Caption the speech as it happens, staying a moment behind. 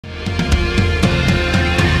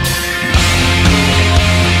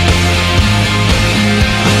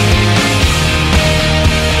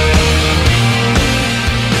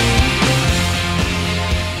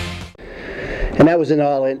And that was in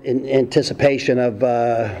all in anticipation of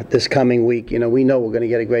this coming week. You know, we know we're going to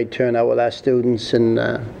get a great turnout with our students, and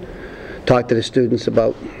talk to the students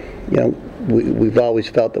about, you know, we've always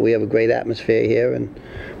felt that we have a great atmosphere here, and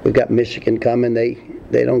we've got Michigan coming. They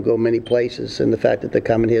don't go many places, and the fact that they're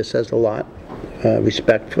coming here says a lot.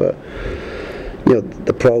 Respect for, you know,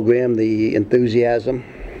 the program, the enthusiasm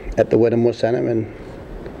at the Whittemore Center, and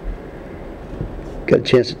got a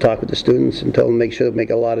chance to talk with the students and tell them make sure to make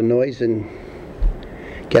a lot of noise and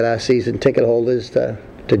get our season ticket holders to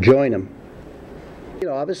join them. You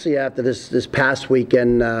know, obviously after this past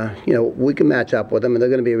weekend, you know, we can match up with them, and they're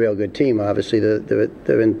going to be a real good team. Obviously,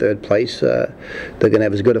 they're in third place. They're going to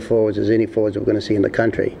have as good a forwards as any forwards we're going to see in the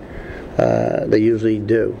country. They usually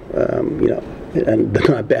do, you know, and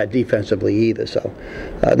they're not bad defensively either. So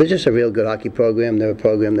they're just a real good hockey program. They're a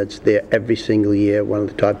program that's there every single year, one of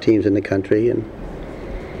the top teams in the country.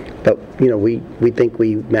 But you know, we think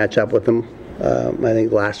we match up with them. I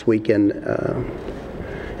think last weekend,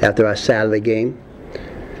 after our Saturday game,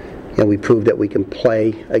 you know, we proved that we can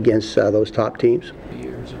play against those top teams.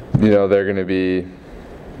 You know, they're going to be,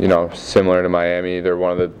 you know, similar to Miami. They're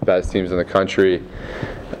one of the best teams in the country.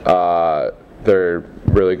 They're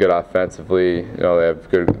really good offensively. You know, they have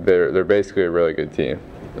good. They're basically a really good team,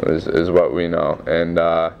 is what we know. And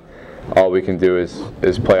all we can do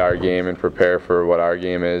is play our game and prepare for what our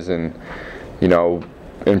game is, and you know,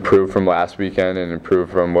 improve from last weekend and improve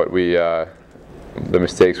from what we the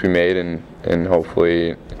mistakes we made, and hopefully,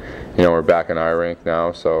 you know, we're back in our rink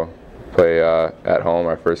now. So play at home,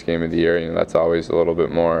 our first game of the year. You know, that's always a little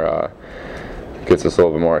bit more gets us a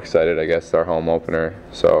little bit more excited, I guess, our home opener.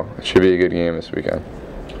 So it should be a good game this weekend.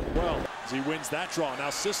 Well, as he wins that draw, now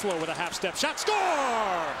Sislo with a half-step shot, score!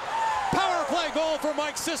 Power play goal for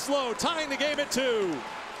Mike Sislo, tying the game at 2.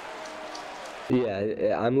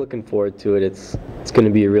 Yeah, I'm looking forward to it. It's going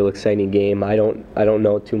to be a real exciting game. I don't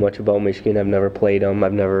know too much about Michigan. I've never played them.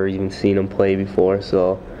 I've never even seen them play before,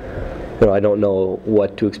 so you know, I don't know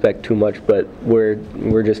what to expect too much. But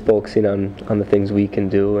we're just focusing on the things we can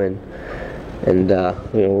do, and you know,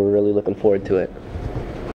 we're really looking forward to it.